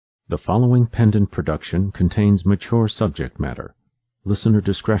The following pendant production contains mature subject matter. Listener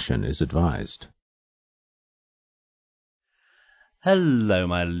discretion is advised. Hello,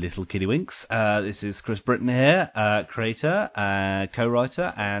 my little kiddywinks. This is Chris Brittain here, creator,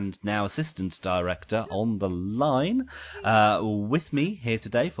 co-writer, and now assistant director on the line. With me here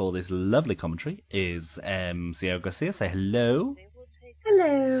today for this lovely commentary is M Sieiro Garcia. Say hello.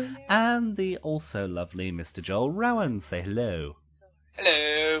 Hello. And the also lovely Mr. Joel Rowan. Say hello.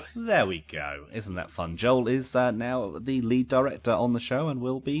 Hello. There we go. Isn't that fun? Joel is now the lead director on the show and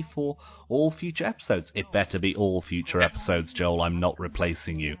will be for all future episodes. It better be all future episodes, Joel. I'm not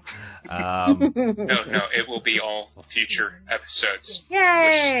replacing you. No, it will be all future episodes.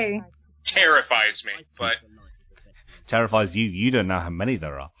 Yay! Which terrifies me, but... Terrifies you? You don't know how many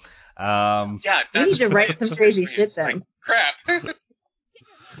there are. Yeah, We need to write some crazy shit then. Like, crap.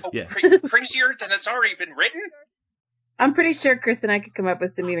 Yeah. Crazier than it's already been written? I'm pretty sure Chris and I could come up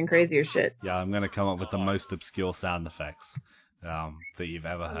with some even crazier shit. Yeah, I'm going to come up with the most obscure sound effects that you've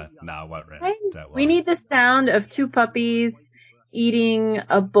ever heard. No, I won't really. Right? Don't worry. We need the sound of two puppies eating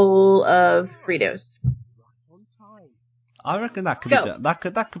a bowl of Fritos. I reckon that could be done.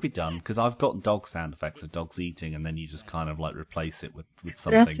 That could be done because I've got dog sound effects of dogs eating, and then you just kind of like replace it with It has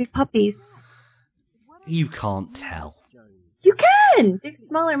to be something. puppies. You can't tell. You can! They have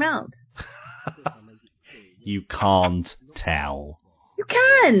smaller mouths. You can't tell. You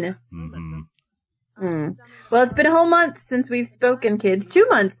can! Mm-hmm. Well, it's been a whole month since we've spoken, kids. 2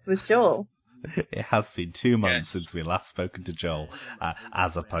 months with Joel. It has been 2 months since we last spoken to Joel,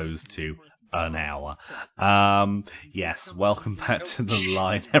 as opposed to an hour. Yes, welcome back to the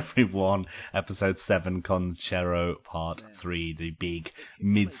line, everyone. Episode 7, Conchero Part 3, the big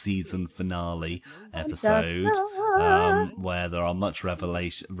mid-season finale episode, where there are much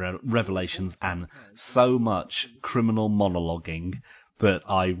revelations and so much criminal monologuing that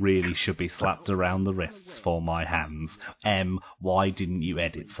I really should be slapped around the wrists for my hands. M, why didn't you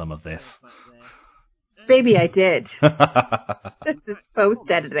edit some of this? Baby, I did. This is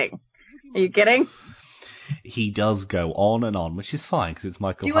post-editing. Are you kidding? He does go on and on, which is fine because it's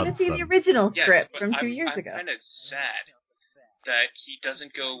Michael Do you want to see Hudson. the original script yes, from 2 years ago? I'm kind of sad that he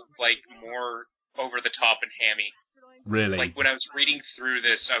doesn't go, like, more over the top and hammy. Really? Like, when I was reading through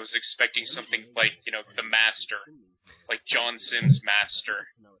this, I was expecting something like, The Master. Like John Sims' Master.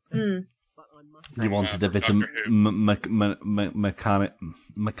 Mm. You wanted a bit of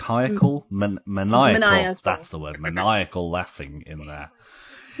maniacal, that's the word, maniacal laughing in there.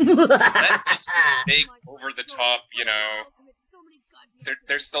 That just is big, over the top,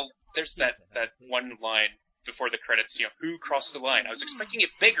 There's that one line before the credits, who crossed the line? I was expecting it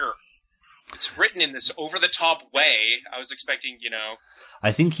bigger. It's written in this over the top way. I was expecting,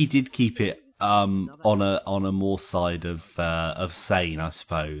 I think he did keep it on a more side of sane, I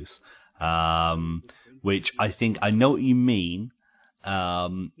suppose. Which I know what you mean.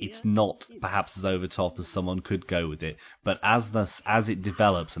 It's not perhaps as over top as someone could go with it, but as it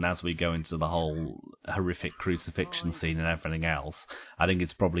develops and as we go into the whole horrific crucifixion scene and everything else, I think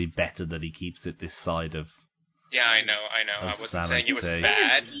it's probably better that he keeps it this side of. Yeah, I know. I wasn't saying it was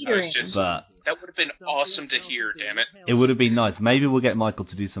bad. I was just that would have been awesome to hear. Damn it! It would have been nice. Maybe we'll get Michael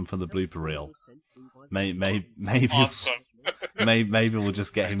to do some for the blooper reel. Maybe. Awesome. Maybe we'll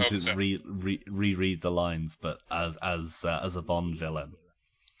just get him to reread the lines, but as a Bond villain.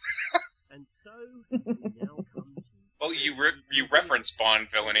 Well, you reference Bond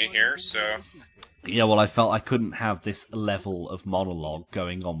villainy here, so. Yeah, well, I felt I couldn't have this level of monologue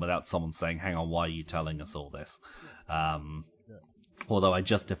going on without someone saying, "Hang on, why are you telling us all this?" Although I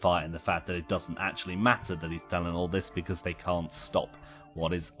justify it in the fact that it doesn't actually matter that he's telling all this because they can't stop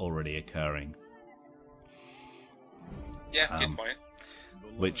what is already occurring. Yeah, good point.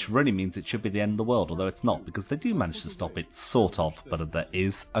 Which really means it should be the end of the world, although it's not, because they do manage to stop it, sort of, but there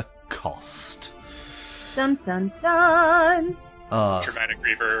is a cost. Dun dun dun! Dramatic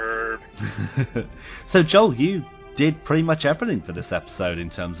reverb. So, Joel, you did pretty much everything for this episode in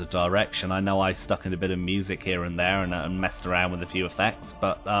terms of direction. I know I stuck in a bit of music here and there and messed around with a few effects,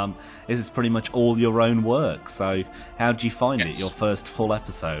 but this is pretty much all your own work. So, how did you find it, your first full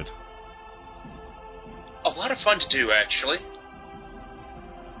episode? A lot of fun to do, actually.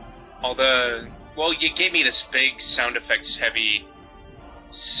 You gave me this big sound effects heavy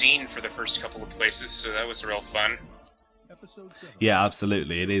scene for the first couple of places, so that was real fun. Yeah,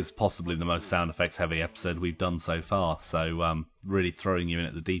 absolutely. It is possibly the most sound effects heavy episode we've done so far, so really throwing you in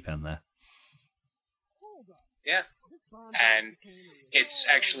at the deep end there. Yeah. And it's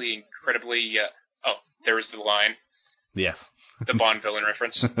actually incredibly... there was the line. Yes. The Bond villain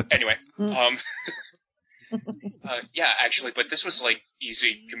reference. Anyway, Yeah, actually, but this was, like,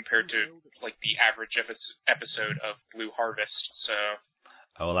 easy compared to, like, the average episode of Blue Harvest, so...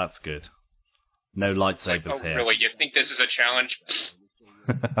 Oh, well, that's good. No lightsabers like, here. Really? You think this is a challenge?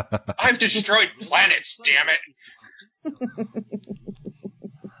 I've destroyed planets, damn it!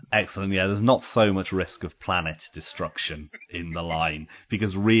 Excellent, yeah, there's not so much risk of planet destruction in the line,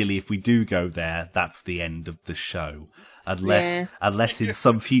 because really, if we do go there, that's the end of the show. Unless in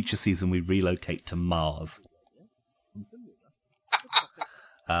some future season we relocate to Mars.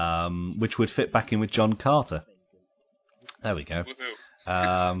 Which would fit back in with John Carter. There we go.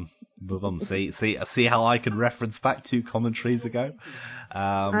 See how I can reference back 2 commentaries ago?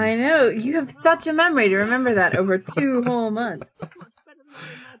 I know, you have such a memory to remember that over 2 whole months.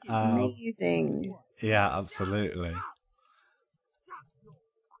 Amazing. Yeah, absolutely.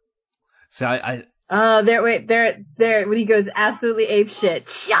 So I there, when he goes absolutely apeshit.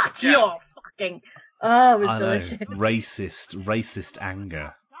 Shut your fucking... Oh, it was delicious. Racist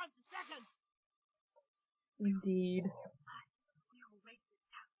anger. Indeed.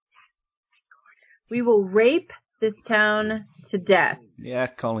 We will rape this town to death. Yeah,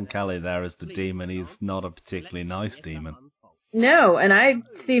 Colin Kelly there as the demon. He's not a particularly nice demon. No, and I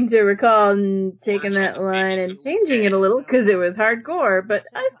seem to recall taking that line and changing it a little because it was hardcore, but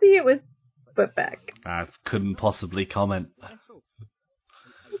I see it was put back. I couldn't possibly comment.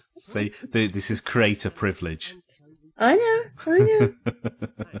 See, this is creator privilege. I know.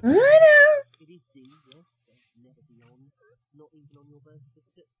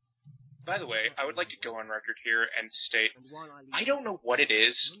 By the way, I would like to go on record here and state, I don't know what it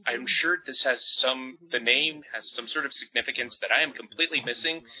is. I'm sure the name has some sort of significance that I am completely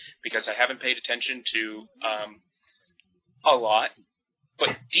missing because I haven't paid attention to a lot.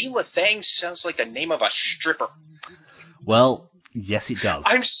 But D. Lethang sounds like the name of a stripper. Well, yes, it does.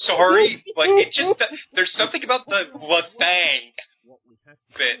 I'm sorry, but it just there's something about the Lethang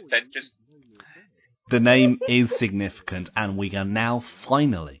bit that just... The name is significant, and we are now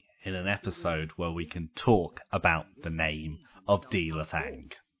finally in an episode where we can talk about the name of D.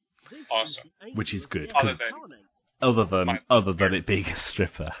 Lethang. Awesome. Which is good. Other than it being a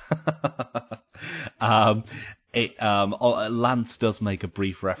stripper. Lance does make a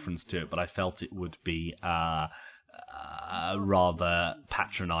brief reference to it, but I felt it would be rather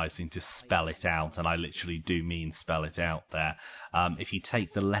patronising to spell it out, and I literally do mean spell it out there. If you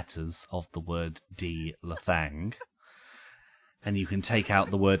take the letters of the word D. Lethang, and you can take out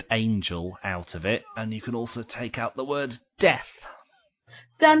the word angel out of it, and you can also take out the word death.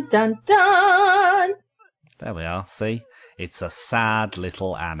 Dun dun dun! There we are, see? It's a sad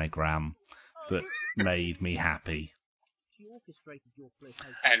little anagram that made me happy.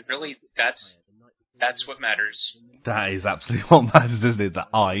 And really, that's what matters. That is absolutely what matters, isn't it? That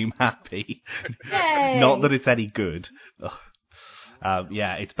I'm happy. Hey. Not that it's any good.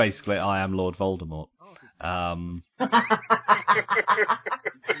 Yeah, it's basically I am Lord Voldemort.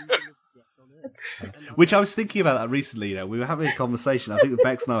 Which I was thinking about that recently. You know, we were having a conversation. I think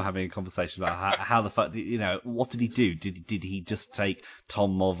Bex and I were having a conversation about how the fuck, you know, what did he do? Did he just take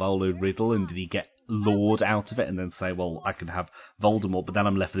Tom Marvolo Riddle and did he get Lord out of it and then say, well, I can have Voldemort, but then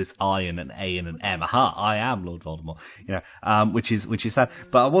I'm left with this I and an A and an M. Aha, I am Lord Voldemort. You know, which is sad.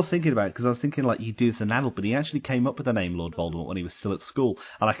 But I was thinking about it because I was thinking like you do this as an adult, but he actually came up with the name Lord Voldemort when he was still at school,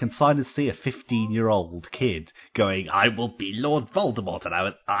 and I can kind of see a 15-year-old kid going, I will be Lord Voldemort,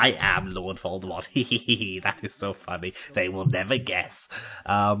 and I am Lord Voldemort. That is so funny. They will never guess.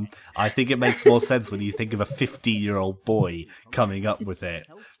 I think it makes more sense when you think of a 15-year-old boy coming up with it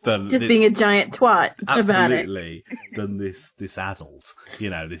than just being a giant twat about it. Absolutely, than this adult, you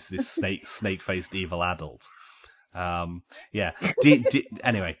know, this snake-faced evil adult. Yeah.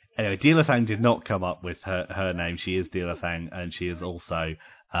 Anyway, D. Lethang did not come up with her name. She is D. Lethang, and she is also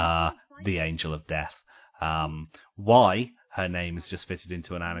the Angel of Death. Why her name is just fitted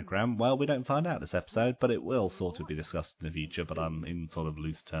into an anagram? Well, we don't find out this episode, but it will sort of be discussed in the future, but in sort of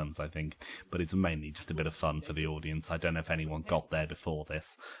loose terms, I think. But it's mainly just a bit of fun for the audience. I don't know if anyone got there before this.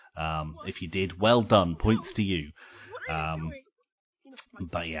 If you did, well done. Points to you.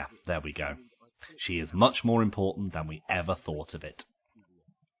 But yeah, there we go. She is much more important than we ever thought of it.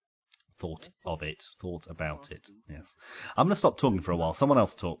 Thought about it. Yes. I'm going to stop talking for a while. Someone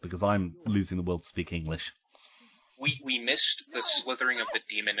else talk because I'm losing the will to speak English. We missed the slithering of the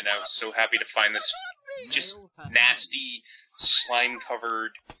demon, and I was so happy to find this just nasty, slime-covered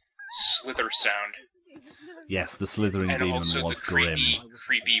slither sound. Yes, the slithering demon was grim. And also the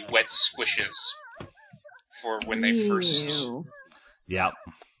creepy wet squishes for when they first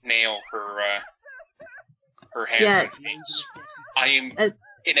nail her hands and feet.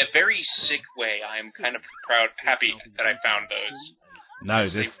 in a very sick way, I am kind of happy that I found those. No,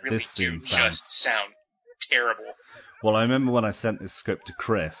 they really do just sound terrible. Well, I remember when I sent this script to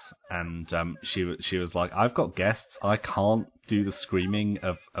Chris, and she was like, "I've got guests. I can't do the screaming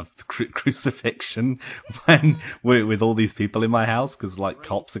of crucifixion when with all these people in my house because like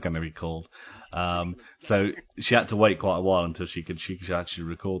cops are going to be called." So she had to wait quite a while until she could actually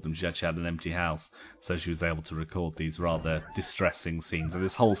record them. She actually had an empty house, so she was able to record these rather distressing scenes. And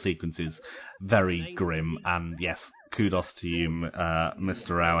this whole sequence is very grim. And yes, kudos to you,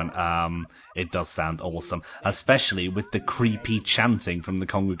 Mr. Rowan. It does sound awesome, especially with the creepy chanting from the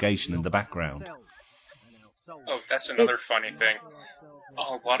congregation in the background. Oh, that's another funny thing.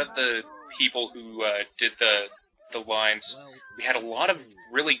 A lot of the people who did the lines, we had a lot of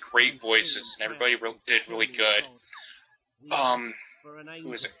really great voices, and everybody did really good.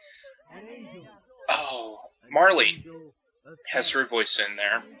 Who is it? Oh, Marley has her voice in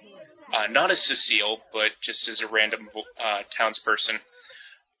there. Not as Cecile, but just as a random townsperson.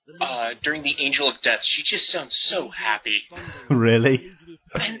 During the Angel of Death, she just sounds so happy. Really?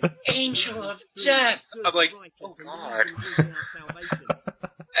 An Angel of Death! I'm like, oh god.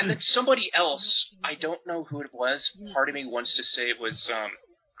 And then somebody else, I don't know who it was, part of me wants to say it was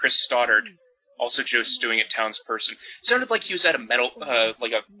Chris Stoddard, also just doing a townsperson. Sounded like he was at a metal,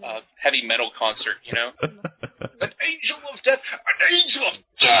 like a heavy metal concert, you know? An Angel of Death! An Angel of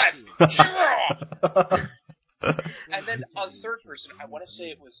Death! Yeah! And then a third person, I want to say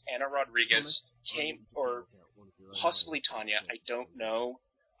it was Anna Rodriguez, or possibly Tanya, I don't know.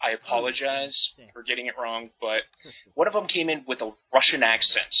 I apologize for getting it wrong, but one of them came in with a Russian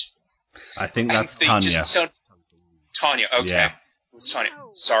accent. I think that's Tanya. Tanya, okay. Yeah. It was Tanya.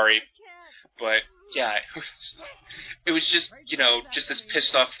 Sorry. But, yeah, it was just, just this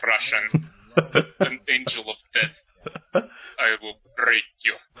pissed off Russian. An Angel of Death. I will break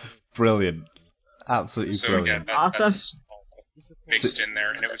you. Brilliant. Absolutely brilliant. Yeah, awesome. That's mixed in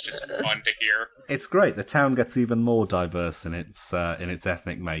there, and it was just fun to hear. It's great. The town gets even more diverse in its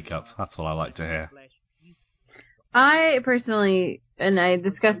ethnic makeup. That's what I like to hear. I personally, and I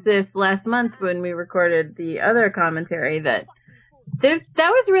discussed this last month when we recorded the other commentary, that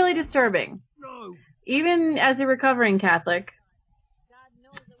was really disturbing. Even as a recovering Catholic,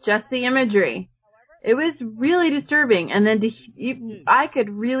 just the imagery. It was really disturbing, and then I could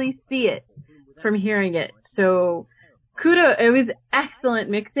really see it from hearing it. So, it was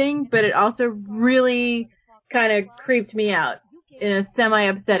excellent mixing, but it also really kind of creeped me out in a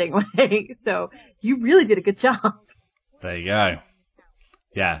semi-upsetting way. So, you really did a good job. There you go.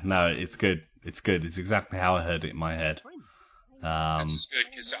 Yeah, no, it's good. It's good. It's exactly how I heard it in my head. That's good,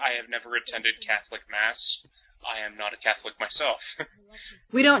 because I have never attended Catholic Mass. I am not a Catholic myself.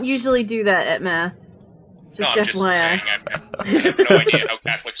 We don't usually do that at Mass. I'm just saying, I have no idea how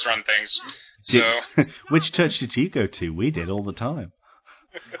Catholics run things. So, which church did you go to? We did all the time.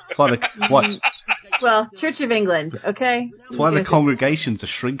 Well, Church of England, okay? That's why the congregations are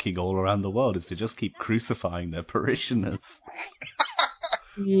shrinking all around the world, is to just keep crucifying their parishioners.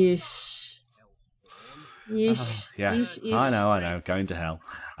 Yeesh. Yeesh. Yeah, yeesh, yeesh. I know, going to hell.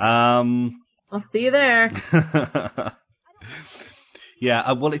 I'll see you there.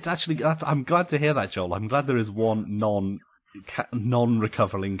 Yeah, well, it's actually, I'm glad to hear that, Joel. I'm glad there is one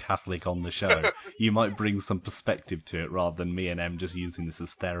non-recovering Catholic on the show. You might bring some perspective to it rather than me and Em just using this as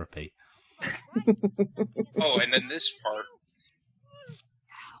therapy. Oh, and then this part.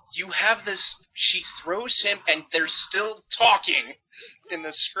 You have this, she throws him, and they're still talking in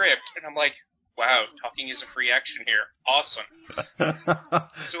the script, and I'm like, wow, talking is a free action here. Awesome.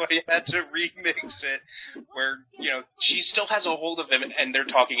 So I had to remix it where, she still has a hold of him and they're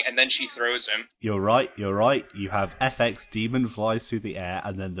talking and then she throws him. You're right. You have FX, demon flies through the air,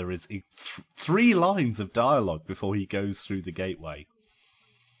 and then there is 3 lines of dialogue before he goes through the gateway.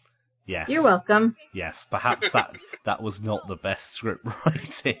 Yes. You're welcome. Yes, perhaps that was not the best script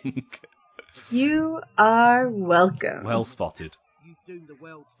writing. You are welcome. Well spotted.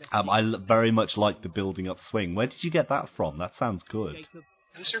 I very much like the building up swing. Where did you get that from? That sounds good.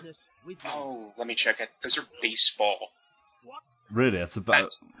 Those are... Oh, let me check it. Those are baseball. Really? That's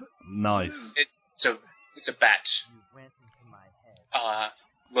about... Nice. It's a bat.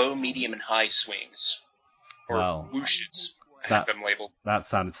 Low, medium, and high swings. Or whooshes. I have them labeled. That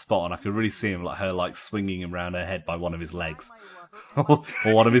sounded spot on. I could really see him, her swinging him around her head by one of his legs. Or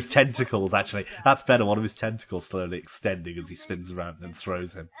one of his tentacles, actually. That's better, one of his tentacles slowly extending as he spins around and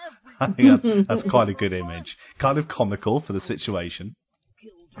throws him. I think that's quite a good image. Kind of comical for the situation.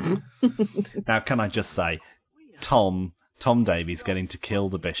 Now, can I just say, Tom Davies getting to kill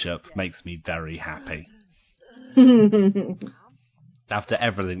the bishop makes me very happy. After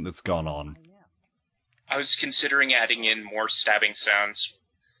everything that's gone on. I was considering adding in more stabbing sounds,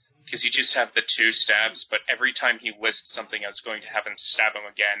 because you just have the 2 stabs, but every time he lists something, I was going to have him stab him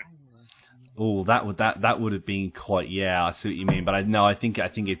again. Oh, that would have been quite. Yeah, I see what you mean. But I think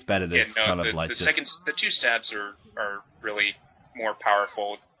it's better that it's kind of like the 2 stabs are really more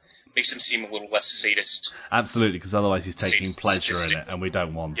powerful. Makes him seem a little less sadist. Absolutely, because otherwise he's taking pleasure in it, and we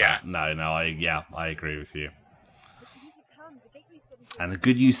don't want that. No, I agree with you. And a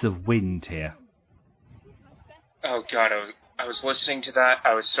good use of wind here. Oh god, I was listening to that.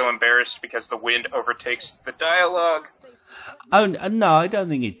 I was so embarrassed because the wind overtakes the dialogue. Oh no, I don't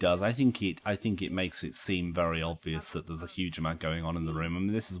think it does. I think it makes it seem very obvious that there's a huge amount going on in the room. I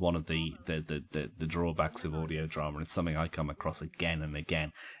mean, this is one of the drawbacks of audio drama, and it's something I come across again and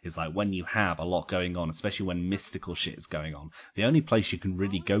again. Is like when you have a lot going on, especially when mystical shit is going on, the only place you can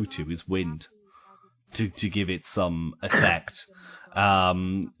really go to is wind to give it some effect.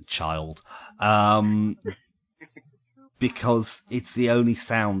 Because it's the only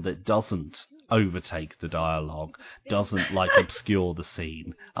sound that doesn't overtake the dialogue, doesn't like obscure the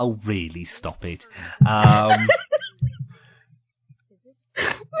scene. Oh, really? Stop it.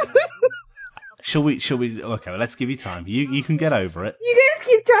 Shall we? Okay, well, let's give you time. You can get over it. You guys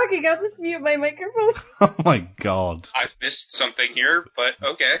keep talking. I'll just mute my microphone. Oh my god. I've missed something here, but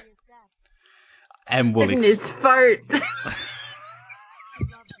okay. M will his fart.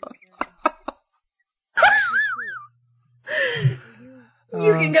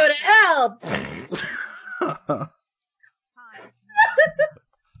 You can go to hell.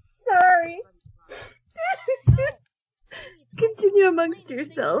 Sorry. Continue amongst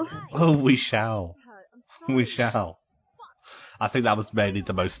yourselves. Oh, we shall. We shall. I think that was mainly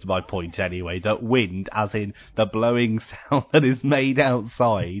the most of my point anyway, that wind, as in the blowing sound that is made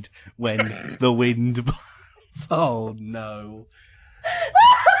outside when the wind blows. Oh, no.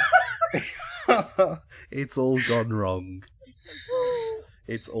 It's all gone wrong.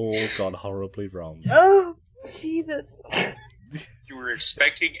 It's all gone horribly wrong. Oh, Jesus. You were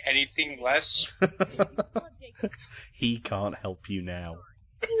expecting anything less? He can't help you now.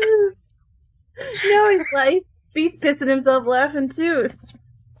 No, he's pissing himself laughing too.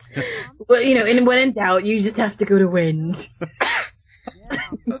 Well, and when in doubt, you just have to go to wind.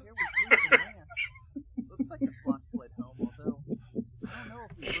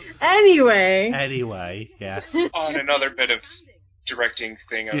 Anyway, yes. On another bit of directing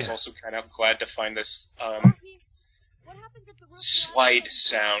thing, I was also kind of glad to find this slide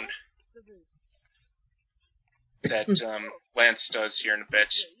sound that Lance does here in a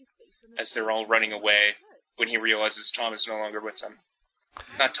bit as they're all running away when he realizes Tom is no longer with them.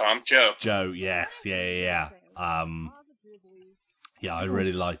 Not Tom, Joe. Joe, yes, yeah. Yeah, I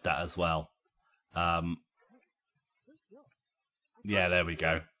really like that as well. Yeah, there we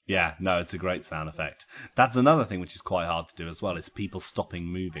go. Yeah, no, it's a great sound effect. That's another thing which is quite hard to do as well, is people stopping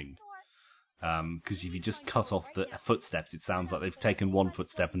moving. Because if you just cut off the footsteps, it sounds like they've taken one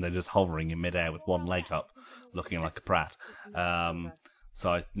footstep and they're just hovering in midair with one leg up, looking like a prat. No,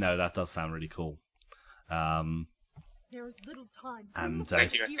 that does sound really cool. And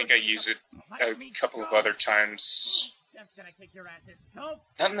thank you. I think I use it a couple of other times. Not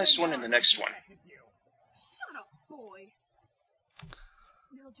in this one, in the next one. Shut up, boy.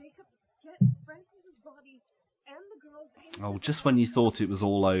 Now, Jacob, get Francis's body and the girls. Oh, just when you thought it was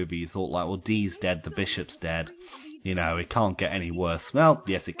all over, you thought, like, well, Dee's dead, the bishop's dead. It can't get any worse. Well,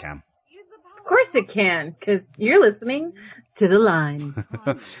 yes, it can. Of course it can, because you're listening to The Line.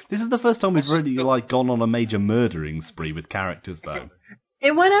 This is the first time we've really, gone on a major murdering spree with characters, though.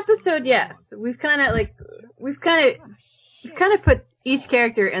 In one episode, yes. We've kind of put each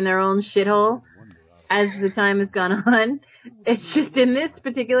character in their own shithole as the time has gone on. It's just in this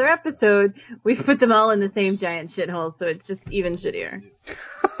particular episode, we've put them all in the same giant shithole, so it's just even shittier.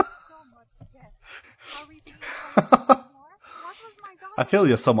 I feel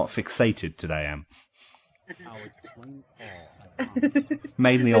you're somewhat fixated today, Em.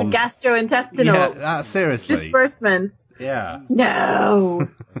 Mainly on gastrointestinal seriously. disbursements. Yeah. No.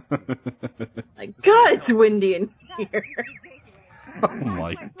 My God, it's windy in here. Oh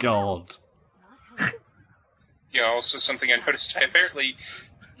my God. Yeah, also something I noticed, I apparently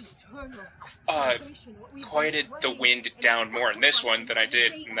quieted the wind down more in this one than I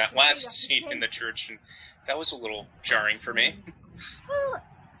did in that last scene in the church, and that was a little jarring for me. Well,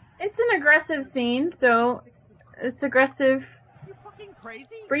 it's an aggressive scene, so it's aggressive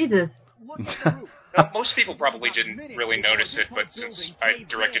breezes. Most people probably didn't really notice it, but since I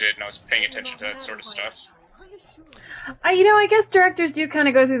directed it and I was paying attention to that sort of stuff. I guess directors do kind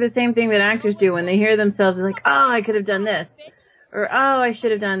of go through the same thing that actors do when they hear themselves like, oh, I could have done this. Or, oh, I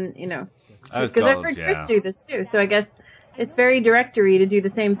should have done, Oh, because I've God, heard yeah. Chris do this too. So I guess it's very directory to do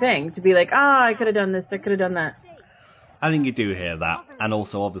the same thing, to be like, I could have done this, I could have done that. I think you do hear that, and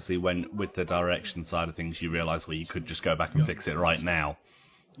also obviously when with the direction side of things, you realise you could just go back and fix it right now.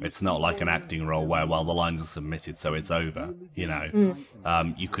 It's not like an acting role where, well, the lines are submitted, so it's over.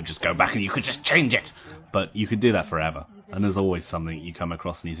 You could just go back and you could just change it, but you could do that forever. And there's always something you come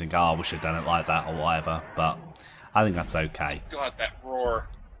across and you think, I wish I'd done it like that or whatever. But I think that's okay. God, that roar.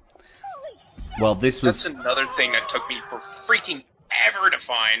 Well, that's another thing that took me for freaking ever to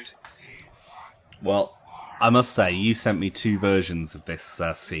find. Well, I must say, you sent me 2 versions of this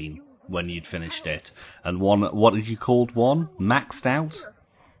scene when you'd finished it. And one, what did you call one? Maxed out?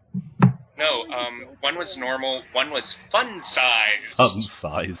 No, one was normal, one was fun size. Fun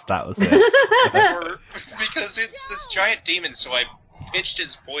size, that was it. Because it's this giant demon, so I pitched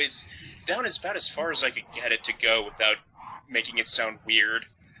his voice down about as far as I could get it to go without making it sound weird.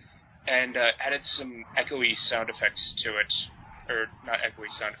 And added some echoey sound effects to it. Or, not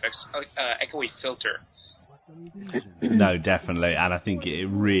echoey sound effects, echoey filter. No, definitely, and I think it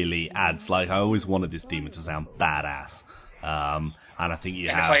really adds, I always wanted this demon to sound badass. And I think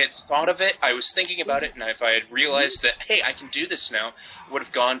if I had thought of it, I was thinking about it, and if I had realized that, hey, I can do this now, I would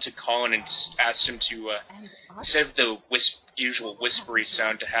have gone to Colin and asked him to, instead of the usual whispery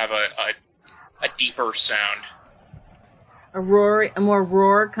sound, to have a deeper sound. A more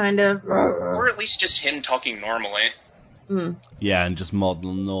roar kind of? Or at least just him talking normally. Mm. Yeah, and just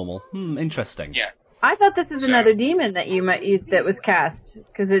modern normal. Interesting. Yeah. I thought this was another demon that you might use that was cast,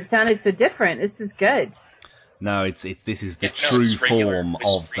 because it sounded so different. This is good. No, this is the true form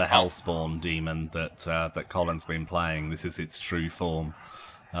of the Hellspawn demon that Colin's been playing. This is its true form,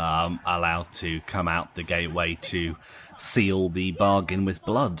 allowed to come out the gateway to seal the bargain with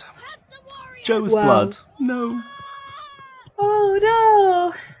blood. Joe's blood. No. Oh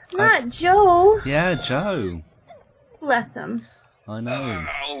no, not Joe. Yeah, Joe. Bless him. I know.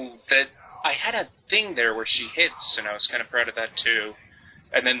 I had a thing there where she hits, and I was kind of proud of that too.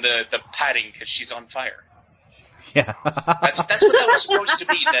 And then the patting because she's on fire. Yeah. That's what that was supposed to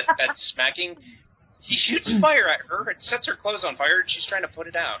be. That smacking. He shoots fire at her. It sets her clothes on fire, and she's trying to put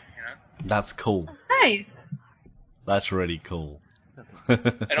it out. That's cool. Nice. That's really cool.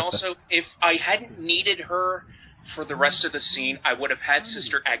 And also, if I hadn't needed her for the rest of the scene, I would have had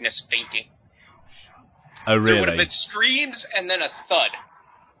Sister Agnes fainting. Oh, really? There would have been screams and then a thud.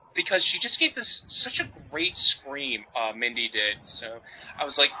 Because she just gave such a great scream, Mindy did. So I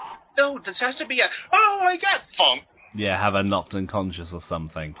was like, no, this has to be oh my god, funk. Yeah, have her knocked unconscious or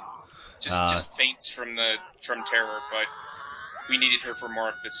something. Just faints from terror, but we needed her for more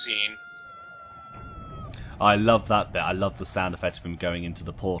of the scene. I love that bit. I love the sound effect of him going into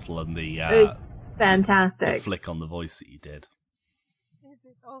the portal and the it's fantastic. The flick on the voice that you did. Is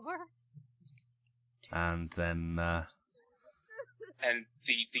it over? And then and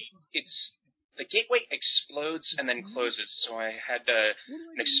the gateway explodes and then closes, so I had an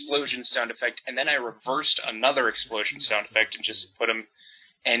explosion sound effect, and then I reversed another explosion sound effect and just put them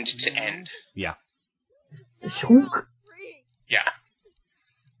end to end. Yeah. Yeah.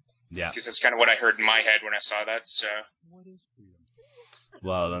 Yeah. Because that's kind of what I heard in my head when I saw that, so...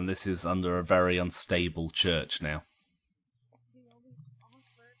 Well, then this is under a very unstable church now.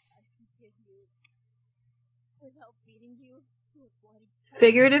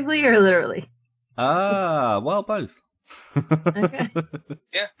 Figuratively or literally? Well, both. Okay.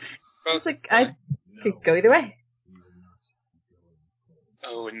 Yeah, both. I could go either way.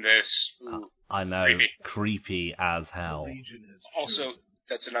 Oh, and this. Ooh, I know. Creepy as hell. Also,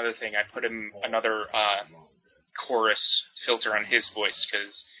 that's another thing. I put him another chorus filter on his voice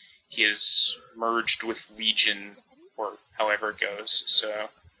because he is merged with Legion, or however it goes. So.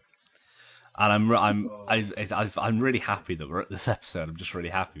 And I'm really happy that we're at this episode. I'm just really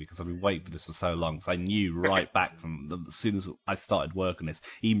happy because I've been waiting for this for so long. Because I knew right back from as soon as I started work on this,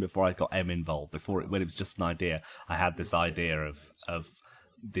 even before I got M involved, when it was just an idea, I had this idea of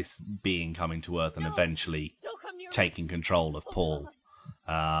this being coming to Earth and eventually taking control of Paul.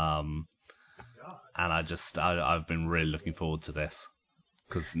 And I've been really looking forward to this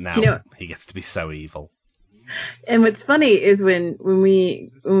because now he gets to be so evil. And what's funny is when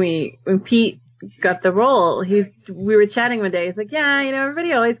Pete got the role, we were chatting one day. He's like, yeah,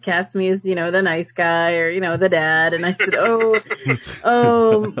 everybody always casts me as, the nice guy or, the dad. And I said,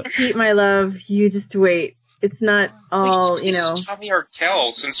 oh, Pete, my love, you just wait. It's not all, Tommy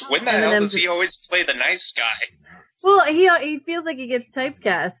Arkell. Since when the hell does he always play the nice guy? Well, he feels like he gets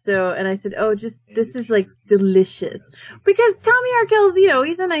typecast. So, and I said, this is like delicious because Tommy Arkell's,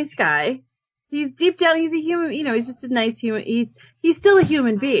 he's a nice guy. He's deep down, he's a human, he's just a nice human. He's still a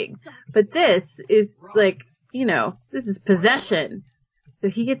human being. But this is like, this is possession. So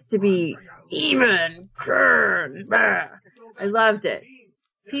he gets to be even. I loved it.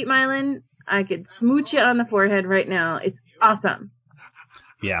 Pete Mylan, I could smooch it on the forehead right now. It's awesome.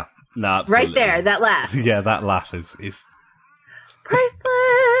 Yeah. No, absolutely. Right there, that laugh. Yeah, that laugh is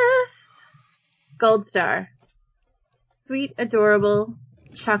priceless. Gold star. Sweet, adorable,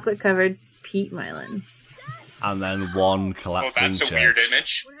 chocolate-covered Pete Mylan. And then one collapsing that's a church. weird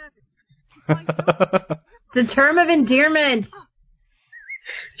image. The term of endearment.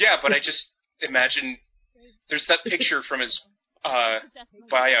 Yeah, but I just imagine there's that picture from his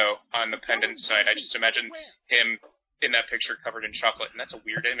bio on the pendant site. I just imagine him in that picture covered in chocolate, and that's a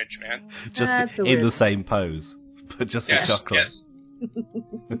weird image, man. Just in the same pose, but just with chocolate. Yes.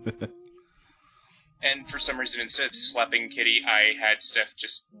 And for some reason, instead of slapping Kitty, I had Steph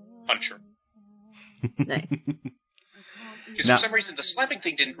just punch her. Nice. Because for some reason, the slapping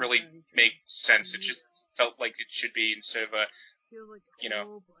thing didn't really make sense. It just felt like it should be, instead of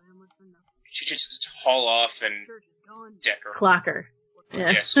she just haul off and deck her. Clocker. Yeah.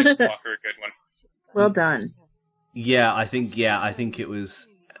 Yes, just clock her, a good one. Well done. Yeah, I think it was...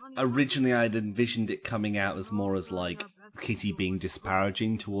 Originally, I'd envisioned it coming out as more as, like, Kitty being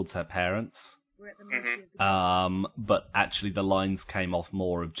disparaging towards her parents. Mm-hmm. But actually the lines came off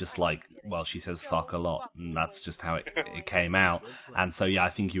more of just like, well, she says fuck a lot, and that's just how it came out. And so, yeah, I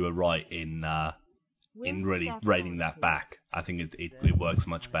think you were right in really reining that back. I think it works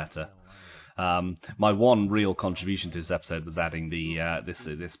much better. My one real contribution to this episode was adding the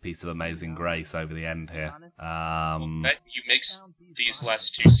this piece of Amazing Grace over the end here. That you mix these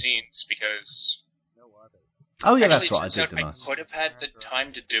last two scenes because... Oh yeah, actually, that's right. I did, I didn't I? could have had the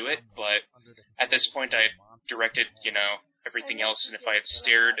time to do it, but at this point I had directed, everything else, and if I had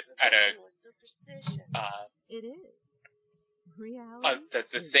stared at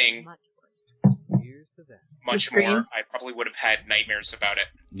the thing much more, I probably would have had nightmares about it.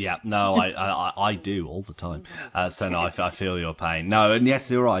 Yeah, no, I do all the time. So no, I feel your pain. No, and yes,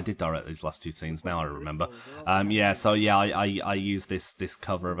 you're right. I did direct these last two scenes. Now I remember. I used this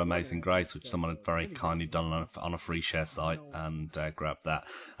cover of Amazing Grace, which someone had very kindly done on a free share site, and grabbed that.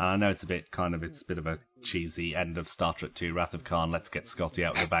 And I know it's a bit of a cheesy end of Star Trek II: Wrath of Khan. Let's get Scotty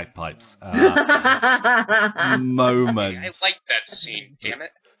out with the bagpipes. Moment. I like that scene. Damn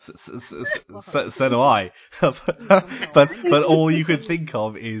it. So do I. but all you could think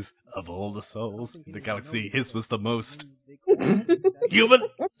of is, of all the souls in the galaxy, his was the most human.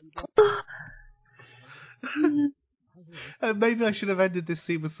 And maybe I should have ended this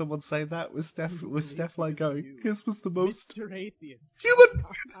scene with someone saying that, with Steph like going, his was the most human.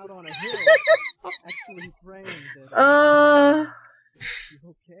 Out on a hill, actually praying that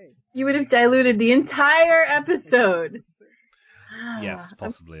you would have diluted the entire episode. Yes,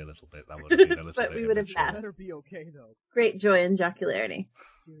 possibly a little bit. That would have been a little but bit. We would have immature. passed. better be okay though. Great joy and jocularity.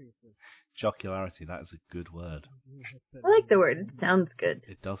 Seriously. Jocularity, that is a good word. I like the word. It sounds good.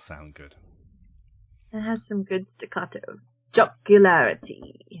 It does sound good. It has some good staccato.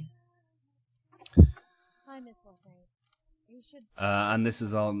 Jocularity. And this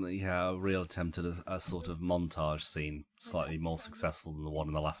is on a real attempt at a sort of montage scene, slightly more successful than the one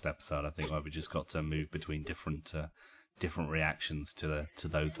in the last episode, I think, where we just got to move between different reactions to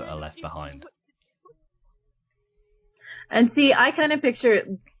those that are left behind. And see, I kind of picture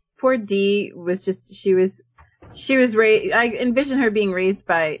poor Dee was just she was raised. I envision her being raised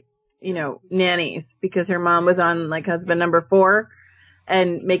by nannies because her mom was on like husband number 4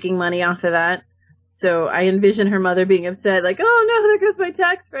 and making money off of that. So I envision her mother being upset, like, oh no, there goes my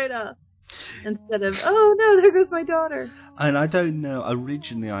tax write-off. Instead of, oh no, there goes my daughter. And I don't know,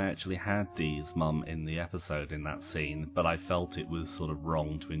 originally I actually had Dee's mum in the episode in that scene, but I felt it was sort of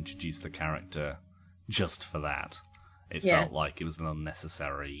wrong to introduce the character just for that. It felt like it was an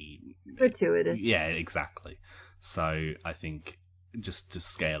unnecessary... gratuitous. Yeah, exactly. So I think just to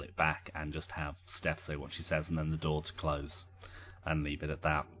scale it back and just have Steph say what she says and then the door to close and leave it at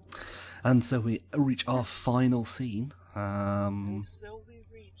that. And so we reach our final scene. So we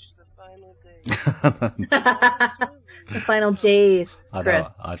reach the final day. The final days. I Chris.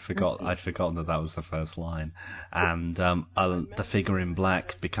 know, I'd forgotten that was the first line. And the figure in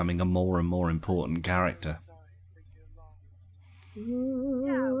black becoming a more and more important character.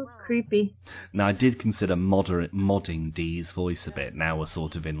 Ooh, creepy. Now I did consider modding Dee's voice a bit. Now we're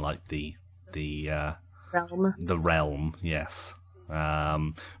sort of in like the Realm. The realm, yes.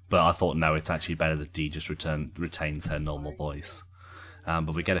 But I thought no, it's actually better that Dee just retains her normal voice.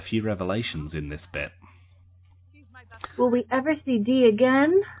 But we get a few revelations in this bit. Will we ever see Dee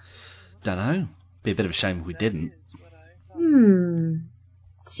again? Don't know. Be a bit of a shame if we didn't.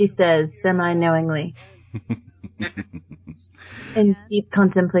 She says, semi-knowingly. In deep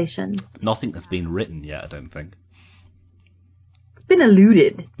contemplation. Nothing has been written yet, I don't think. It's been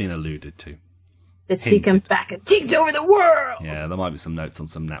alluded. Been alluded to. That she comes back and takes over the world! Yeah, there might be some notes on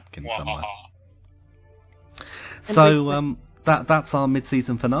some napkins somewhere. So, that's our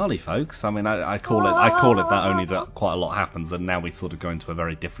mid-season finale, folks. I mean, I call it that only that quite a lot happens, and now we sort of go into a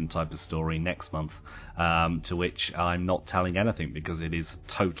very different type of story next month, to which I'm not telling anything because it is a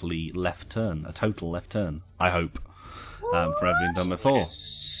total left turn, I hope, for everything done before.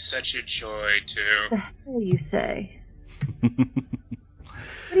 Such a joy, too. What the hell you say?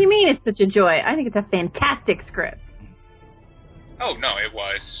 What do you mean it's such a joy? I think it's a fantastic script. Oh, no, it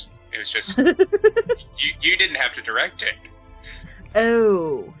was. It was just... you didn't have to direct it.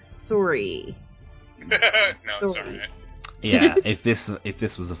 Oh, sorry. No, it's alright. Yeah, if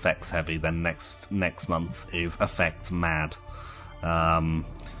this was effects heavy, then next month is effects mad.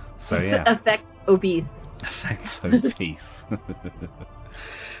 So yeah. Effects obese. Effects obese.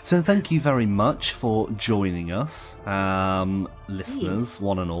 So thank you very much for joining us, listeners,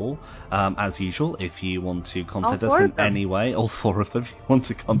 one and all. As usual, if you want to contact us in any way, all four of them, if you want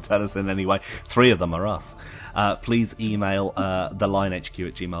to contact us in any way, three of them are us. Please email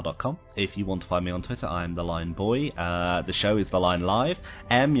thelinehq@gmail.com. If you want to find me on Twitter, I'm The Line Boy. The show is The Line Live.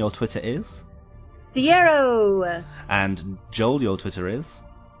 M, your Twitter is? Sieiro! And Joel, your Twitter is?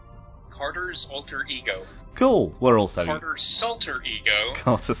 Carter's Alter Ego. Cool. We're also Carter Salter Ego.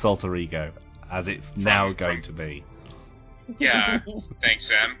 Carter Salter Ego, as it's now going to be. Yeah. Thanks,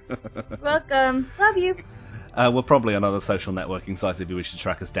 Sam. Welcome. Love you. We're probably on other social networking sites if you wish to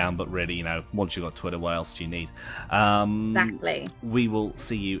track us down, but really, once you've got Twitter, what else do you need? Exactly. We will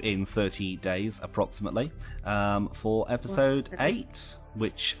see you in 30 days, approximately, for episode 8,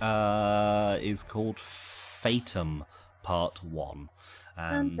 which is called Fatum Part 1.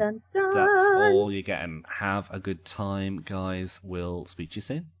 And dun, dun, dun. That's all you're getting. Have a good time, guys. We'll speak to you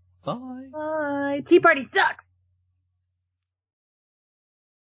soon. Bye. Bye. Tea Party sucks!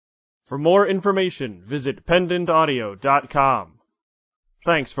 For more information, visit pendantaudio.com.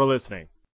 Thanks for listening.